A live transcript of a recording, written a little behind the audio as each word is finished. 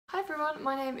everyone,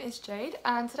 my name is Jade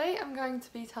and today I'm going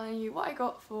to be telling you what I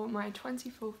got for my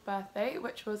 24th birthday,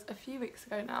 which was a few weeks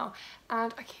ago now,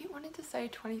 and I keep wanting to say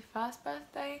 21st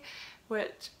birthday,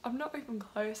 which I'm not even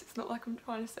close. It's not like I'm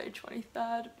trying to say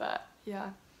 23rd, but yeah,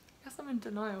 I guess I'm in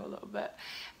denial a little bit.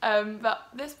 But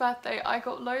this birthday I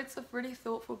got loads of really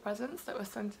thoughtful presents that were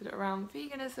centered around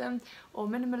veganism or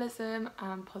minimalism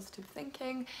and positive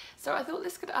thinking. So I thought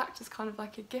this could act as kind of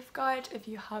like a gift guide if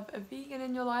you have a vegan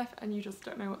in your life and you just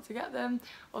don't know what to get them,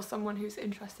 or someone who's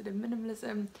interested in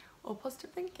minimalism or positive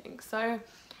thinking. So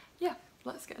yeah,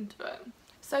 let's get into it.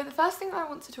 So the first thing I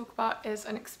want to talk about is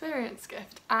an experience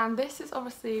gift, and this is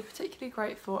obviously particularly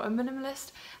great for a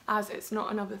minimalist as it's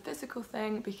not another physical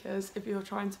thing, because if you're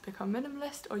trying to become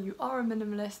minimalist or you are a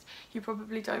minimalist, you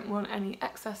probably don't want any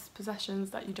excess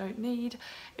possessions that you don't need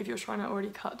if you're trying to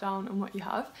already cut down on what you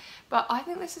have. But I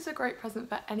think this is a great present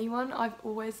for anyone. I've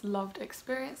always loved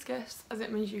experience gifts as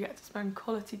it means you get to spend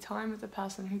quality time with the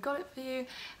person who got it for you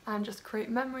and just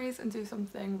create memories and do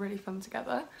something really fun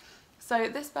together. So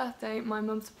this birthday my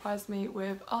mum surprised me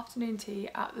with afternoon tea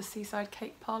at the Seaside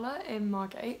Cake Parlour in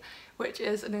Margate, which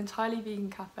is an entirely vegan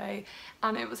cafe,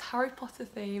 and it was Harry Potter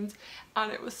themed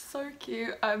and it was so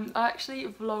cute. I actually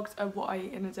vlogged a what I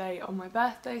eat in a day on my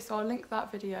birthday, so I'll link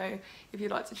that video if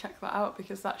you'd like to check that out,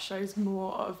 because that shows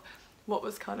more of what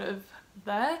was kind of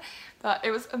there. But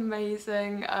it was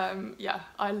amazing. Yeah,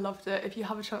 I loved it. If you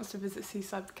have a chance to visit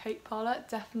Seaside Cake Parlour,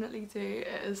 definitely do.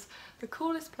 It is the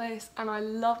coolest place and I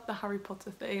love the Harry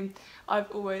Potter theme.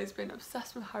 I've always been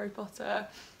obsessed with Harry Potter.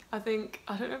 I don't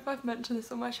know if I've mentioned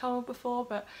this on my channel before,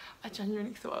 but I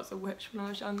genuinely thought I was a witch when I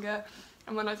was younger,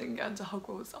 and when I didn't get into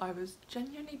Hogwarts I was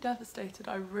genuinely devastated.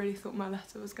 I really thought my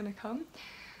letter was going to come.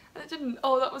 And it didn't.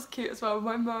 Oh, that was cute as well.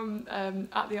 My mum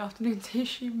at the afternoon tea,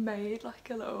 she made like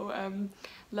a little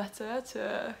letter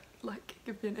to like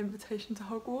give me an invitation to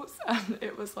Hogwarts, and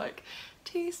it was like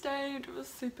tea stained. It was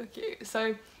super cute.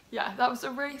 So yeah, that was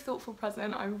a really thoughtful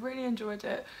present. I really enjoyed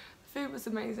it. The food was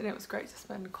amazing. It was great to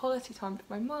spend quality time with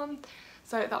my mum.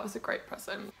 So that was a great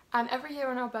present. And every year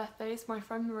on our birthdays, my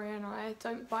friend Maria and I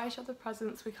don't buy each other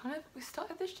presents. We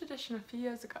started this tradition a few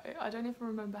years ago. I don't even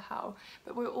remember how,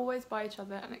 but we'll always buy each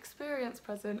other an experience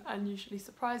present and usually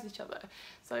surprise each other.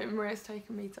 So Maria's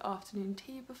taken me to afternoon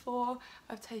tea before.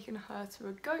 I've taken her to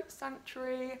a goat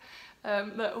sanctuary.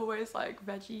 They're always like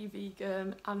veggie,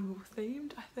 vegan, animal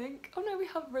themed, I think. Oh no, we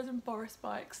have ridden Boris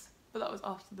bikes, but that was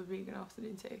after the vegan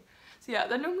afternoon tea. So yeah,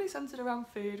 they're normally centered around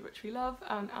food, which we love,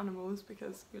 and animals,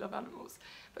 because we love animals.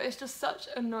 But it's just such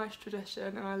a nice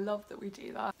tradition and I love that we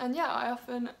do that. And yeah, I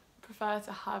often prefer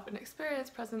to have an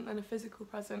experience present than a physical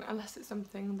present, unless it's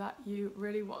something that you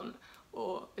really want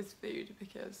or is food,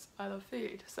 because I love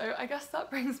food. So I guess that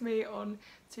brings me on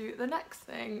to the next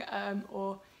thing,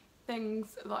 or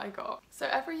things that I got. So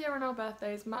every year on our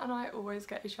birthdays, Matt and I always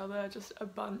get each other just a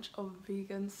bunch of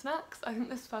vegan snacks. I think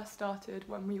this first started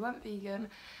when we went vegan,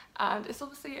 and it's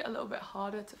obviously a little bit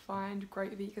harder to find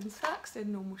great vegan snacks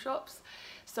in normal shops.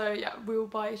 So yeah, we'll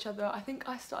buy each other. I think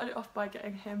I started it off by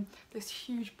getting him this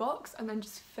huge box and then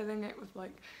just filling it with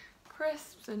like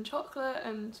crisps and chocolate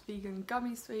and vegan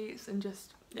gummy sweets and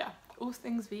just, yeah, all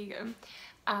things vegan.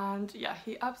 And yeah,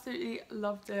 he absolutely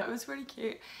loved it. It was really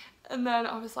cute. And then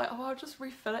I was like, oh, I'll just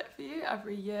refill it for you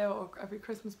every year or every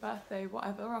Christmas, birthday,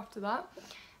 whatever after that.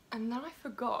 And then I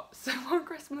forgot. So one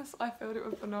Christmas I filled it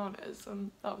with bananas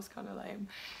and that was kind of lame.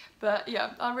 But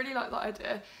yeah, I really like that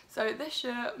idea. So this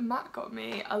year Matt got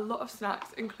me a lot of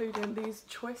snacks, including these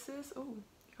choices. Oh, you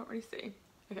can't really see.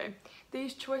 Okay,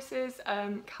 these choices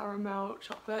caramel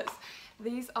chocolates.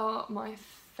 These are my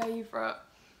favourite.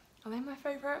 Are they my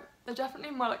favourite? They're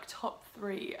definitely my like top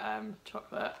 3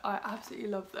 chocolate. I absolutely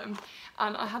love them.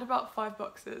 And I had about 5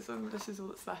 boxes and this is all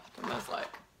that's left, and there's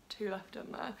like 2 left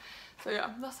in there. So yeah,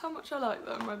 that's how much I like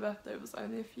them. My birthday was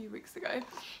only a few weeks ago.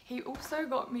 He also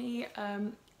got me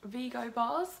Vego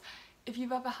bars. If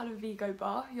you've ever had a Vego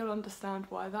bar, you'll understand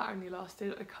why that only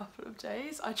lasted a couple of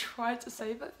days. I tried to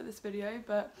save it for this video,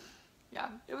 but yeah,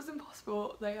 it was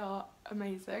impossible. They are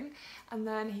amazing. And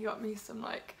then he got me some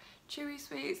like chewy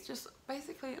sweets, just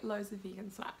basically loads of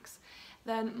vegan snacks.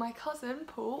 Then my cousin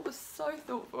Paul was so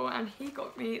thoughtful and he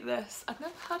got me this. I've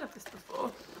never heard of this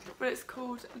before, but it's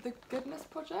called the Goodness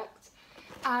Project,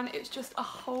 and it's just a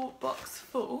whole box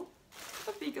full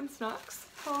of vegan snacks.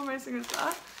 How amazing is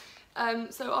that?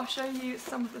 So I'll show you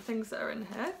some of the things that are in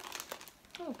here.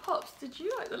 Oh, Pops, did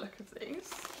you like the look of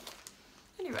these?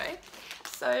 Anyway,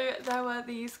 so there were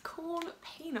these corn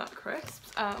peanut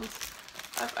crisps, and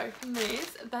I've opened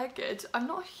these. They're good. I'm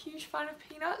not a huge fan of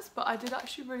peanuts, but I did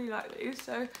actually really like these.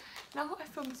 So now that I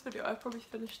filmed this video, I've probably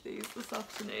finished these this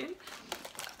afternoon.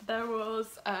 there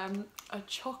was a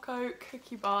Choco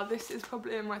cookie bar. This is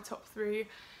probably in my top 3.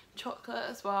 Chocolate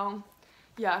as well.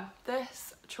 Yeah,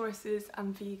 this, Choices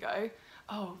and Vigo.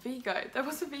 Oh, Vigo. There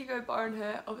was a Vigo bar in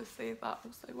here. Obviously, that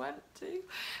also went too.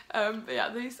 But yeah,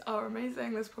 these are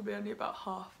amazing. There's probably only about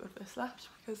half of this left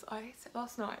because I ate it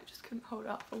last night. I just couldn't hold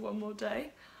out for one more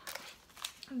day.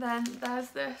 And then there's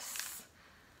this,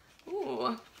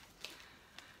 ooh,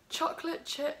 chocolate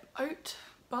chip oat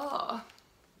bar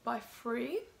by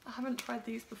Free. I haven't tried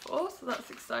these before, so that's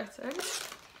exciting.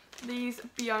 These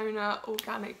Biona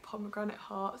organic pomegranate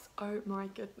hearts, oh my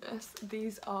goodness,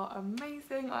 these are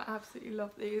amazing. I absolutely love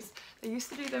these. They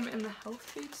used to do them in the health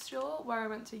food store where I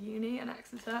went to uni in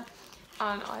Exeter,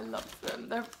 and I loved them.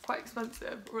 They're quite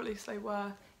expensive, or at least they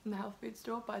were in the health food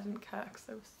store, but I didn't care because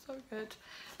they were so good.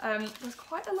 There's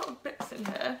quite a lot of bits in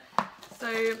here.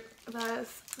 So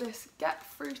there's this Get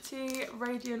Fruity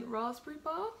Radiant Raspberry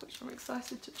Bar, which I'm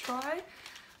excited to try.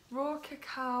 Raw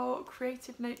Cacao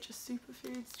Creative Nature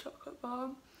Superfoods Chocolate Bar.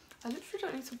 I literally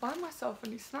don't need to buy myself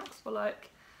any snacks for, like,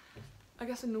 I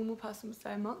guess a normal person would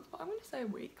say a month, but I'm going to say a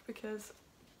week because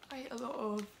I eat a lot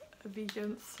of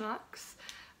vegan snacks.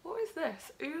 What is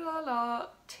this? Ooh La La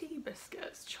Tea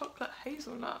Biscuits Chocolate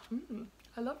Hazelnut.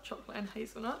 I love chocolate and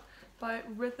hazelnut by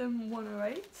Rhythm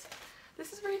 108.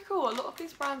 This is really cool. A lot of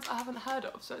these brands I haven't heard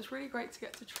of, so it's really great to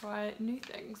get to try new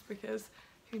things because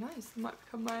who knows, they might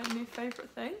become my new favourite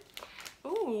thing.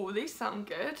 Ooh, these sound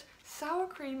good. Sour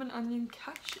cream and onion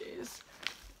cashews.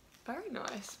 Very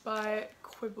nice, by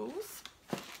Quibbles.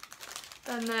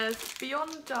 Then there's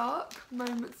Beyond Dark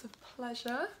Moments of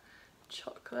Pleasure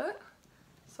chocolate.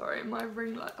 Sorry, my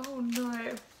ring light. Oh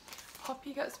no.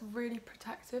 Poppy gets really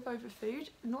protective over food.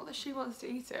 Not that she wants to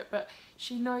eat it, but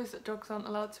she knows that dogs aren't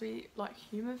allowed to eat like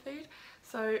human food.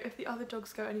 So if the other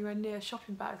dogs go anywhere near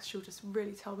shopping bags, she'll just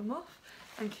really tell them off.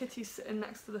 And Kitty's sitting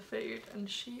next to the food and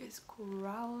she is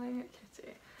growling at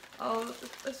Kitty. Oh,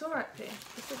 it's alright, P.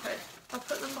 It's okay. I'll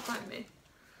put them behind me.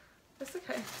 It's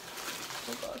okay.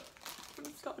 Oh god. I'm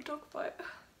gonna start a dog fight.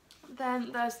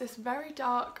 Then there's this very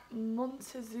dark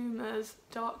Montezuma's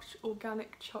dark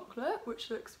organic chocolate,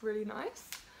 which looks really nice.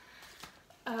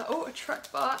 Oh, a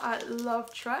Trek bar. I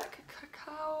love Trek.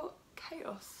 Cacao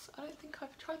Chaos. I don't think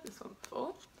I've tried this one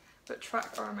before, but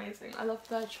Trek are amazing. I love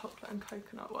their chocolate and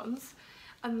coconut ones.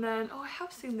 And then, oh, I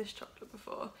have seen this chocolate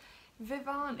before.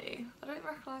 Vivani. I don't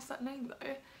recognise that name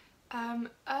though.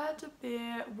 De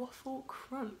Beer Waffle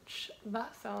Crunch.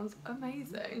 That sounds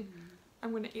amazing. I'm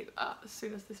going to eat that as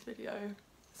soon as this video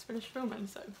is finished filming,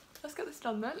 so let's get this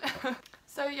done then.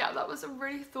 So yeah, that was a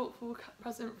really thoughtful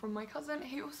present from my cousin.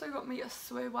 He also got me a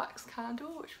soy wax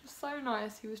candle, which was so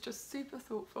nice. He was just super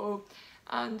thoughtful,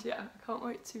 and yeah, I can't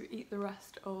wait to eat the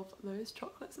rest of those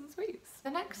chocolates and sweets.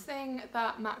 The next thing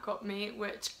that Matt got me,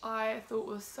 which I thought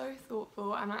was so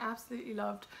thoughtful and I absolutely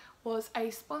loved, was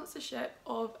a sponsorship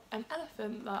of an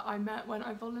elephant that I met when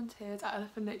I volunteered at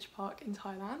Elephant Nature Park in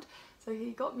Thailand. So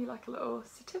he got me like a little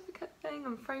certificate thing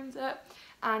and framed it,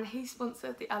 and he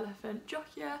sponsored the elephant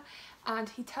Jokia, and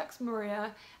he texted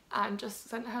Maria and just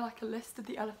sent her like a list of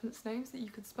the elephants' names that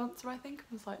you could sponsor, I think.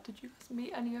 I was like, did you guys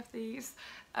meet any of these?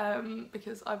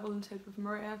 Because I volunteered with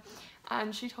Maria,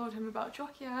 and she told him about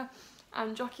Jokia,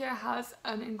 and Jokia has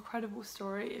an incredible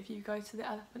story. If you go to the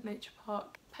Elephant Nature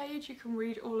Park page, you can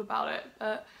read all about it,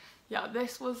 but yeah,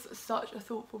 this was such a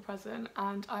thoughtful present,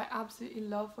 and I absolutely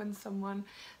love when someone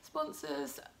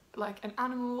sponsors like an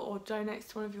animal or donates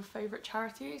to one of your favourite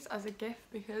charities as a gift,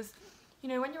 because you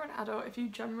know, when you're an adult, if you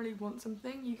generally want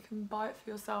something, you can buy it for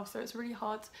yourself, so it's really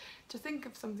hard to think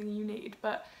of something you need,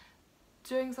 but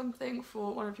doing something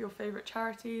for one of your favourite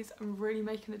charities and really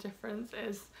making a difference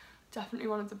is definitely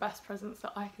one of the best presents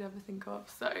that I could ever think of.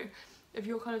 So if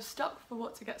you're kind of stuck for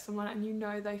what to get someone and you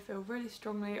know they feel really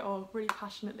strongly or really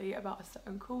passionately about a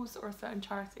certain cause or a certain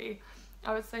charity,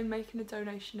 I would say making a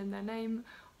donation in their name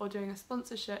or doing a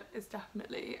sponsorship is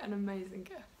definitely an amazing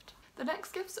gift. The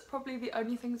next gifts are probably the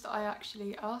only things that I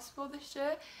actually asked for this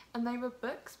year, and they were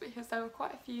books, because there were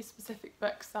quite a few specific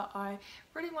books that I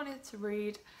really wanted to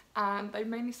read, and they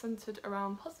mainly centred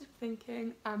around positive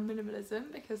thinking and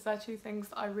minimalism, because they're two things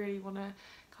that I really want to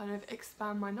kind of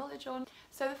expand my knowledge on.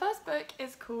 So the first book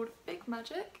is called Big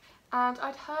Magic, and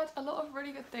I'd heard a lot of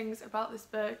really good things about this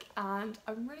book and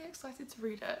I'm really excited to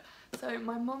read it. So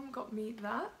my mum got me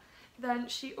that. Then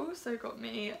she also got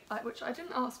me, which I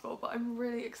didn't ask for, but I'm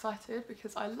really excited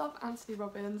because I love Anthony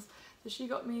Robbins. So she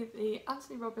got me the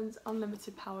Anthony Robbins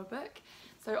Unlimited Power book.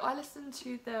 So I listened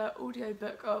to the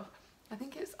audiobook of, I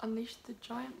think it's Unleash the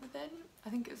Giant Within. I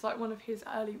think it's like one of his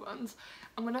early ones.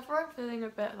 And whenever I'm feeling a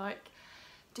bit like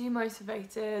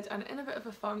demotivated and in a bit of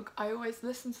a funk, I always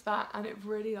listen to that, and it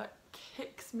really like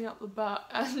kicks me up the butt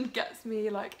and gets me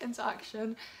like into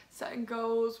action, setting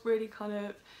goals, really kind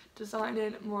of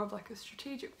designing more of like a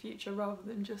strategic future rather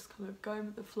than just kind of going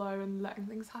with the flow and letting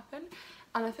things happen.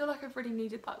 And I feel like I've really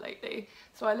needed that lately.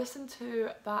 So I listened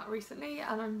to that recently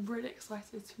and I'm really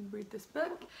excited to read this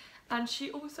book. And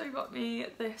she also got me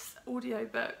this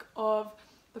audiobook of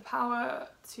The Power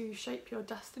to Shape Your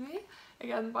Destiny,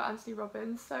 again by Anthony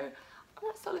Robbins. So I'm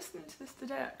going to start listening to this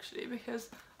today actually, because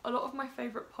a lot of my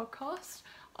favourite podcasts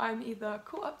I'm either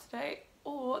caught up to date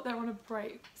or they're on a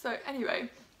break. So anyway,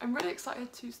 I'm really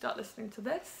excited to start listening to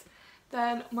this.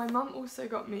 Then my mum also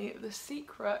got me The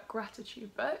Secret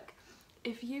gratitude book.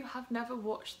 If you have never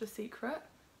watched The Secret,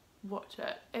 watch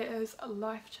it. It is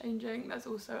life-changing. There's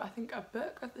also, I think, a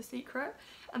book of The Secret,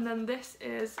 and then this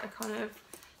is a kind of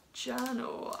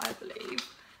journal, I believe,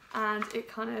 and it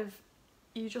kind of,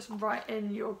 you just write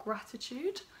in your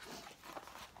gratitude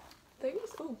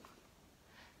things. Oh.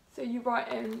 So you write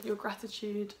in your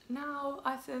gratitude now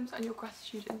items and your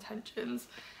gratitude intentions,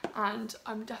 and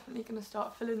I'm definitely going to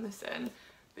start filling this in.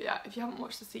 But yeah, if you haven't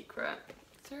watched The Secret,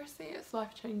 seriously, it's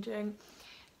life-changing.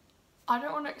 I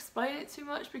don't want to explain it too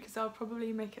much because I'll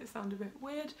probably make it sound a bit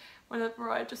weird. Whenever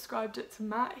I described it to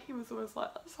Matt, he was always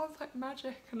like, that sounds like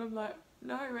magic, and I'm like,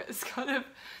 no, it's kind of,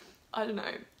 I don't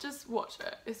know, just watch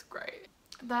it, it's great.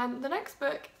 Then the next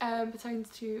book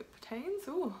pertains,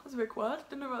 oh, that's a big word,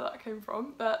 didn't know where that came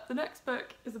from, but the next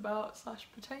book is about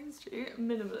 / pertains to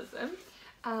minimalism,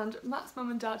 and Matt's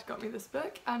mum and dad got me this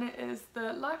book, and it is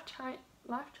the Life-Changing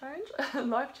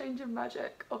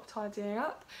Magic of Tidying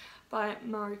Up by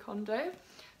Marie Kondo.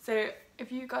 So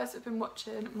if you guys have been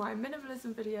watching my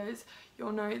minimalism videos,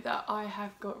 you'll know that I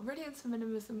have got really into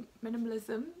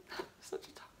minimalism, such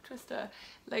a tongue twister,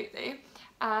 lately,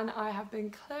 and I have been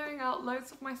clearing out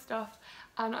loads of my stuff,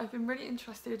 and I've been really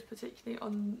interested particularly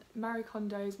on Marie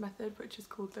Kondo's method, which is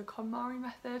called the KonMari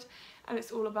method, and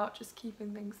it's all about just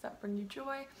keeping things that bring you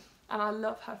joy. And I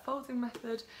love her folding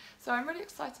method, so I'm really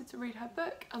excited to read her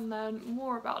book and learn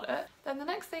more about it. Then the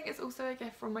next thing is also a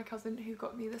gift from my cousin, who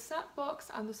got me the snack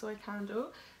box and the soy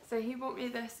candle. So he bought me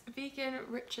this Vegan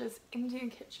Riches Indian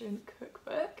Kitchen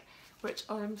cookbook, which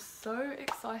I'm so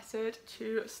excited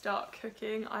to start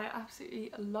cooking. I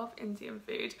absolutely love Indian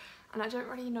food, and I don't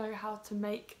really know how to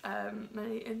make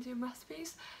many Indian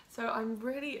recipes, so I'm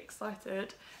really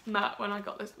excited. Matt, when I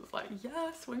got this, was like,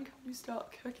 yes, when can you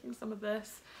start cooking some of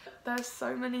this? There's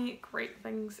so many great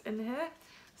things in here,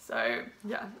 so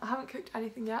yeah, I haven't cooked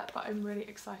anything yet, but I'm really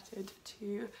excited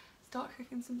to start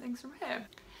cooking some things from here.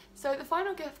 So the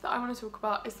final gift that I want to talk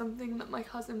about is something that my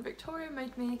cousin Victoria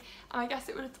made me, and I guess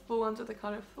it would fall under the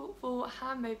kind of thoughtful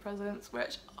handmade presents,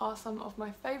 which are some of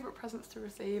my favourite presents to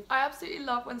receive. I absolutely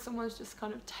love when someone's just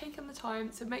kind of taken the time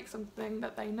to make something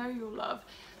that they know you'll love.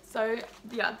 So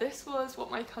yeah, this was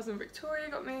what my cousin Victoria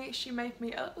got me. She made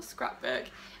me a little scrapbook,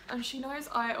 and she knows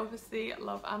I obviously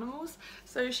love animals,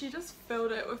 so she just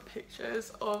filled it with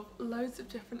pictures of loads of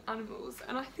different animals,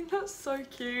 and I think that's so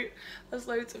cute. There's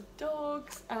loads of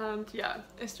dogs, and yeah,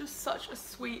 it's just such a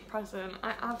sweet present.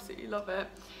 I absolutely love it.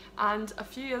 And a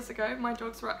few years ago, my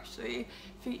dogs were actually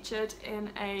featured in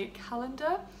a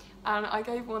calendar, and I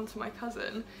gave one to my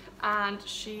cousin, and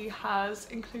she has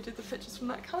included the pictures from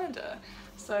that calendar.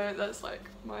 So there's like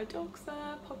my dogs there,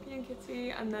 Poppy and Kitty,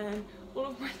 and then all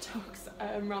of my dogs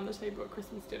around the table at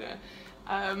Christmas dinner.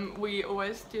 We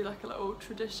always do like a little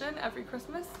tradition every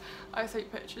Christmas. I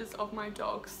take pictures of my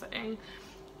dogs sitting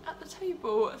at the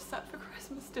table set for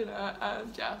Christmas dinner,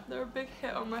 and yeah, they're a big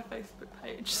hit on my Facebook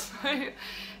page. So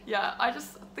yeah, I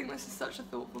just think this is such a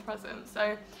thoughtful present.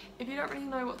 So if you don't really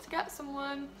know what to get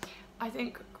someone, I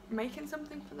think making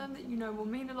something for them that you know will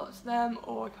mean a lot to them,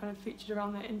 or kind of featured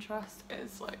around their interest,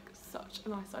 is like such a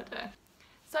nice idea.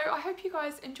 So I hope you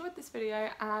guys enjoyed this video,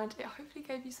 and it hopefully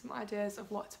gave you some ideas of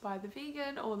what to buy the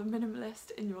vegan or the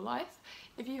minimalist in your life.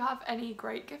 If you have any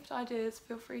great gift ideas,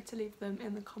 feel free to leave them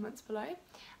in the comments below,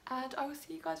 and I will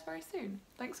see you guys very soon.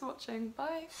 Thanks for watching,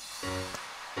 bye!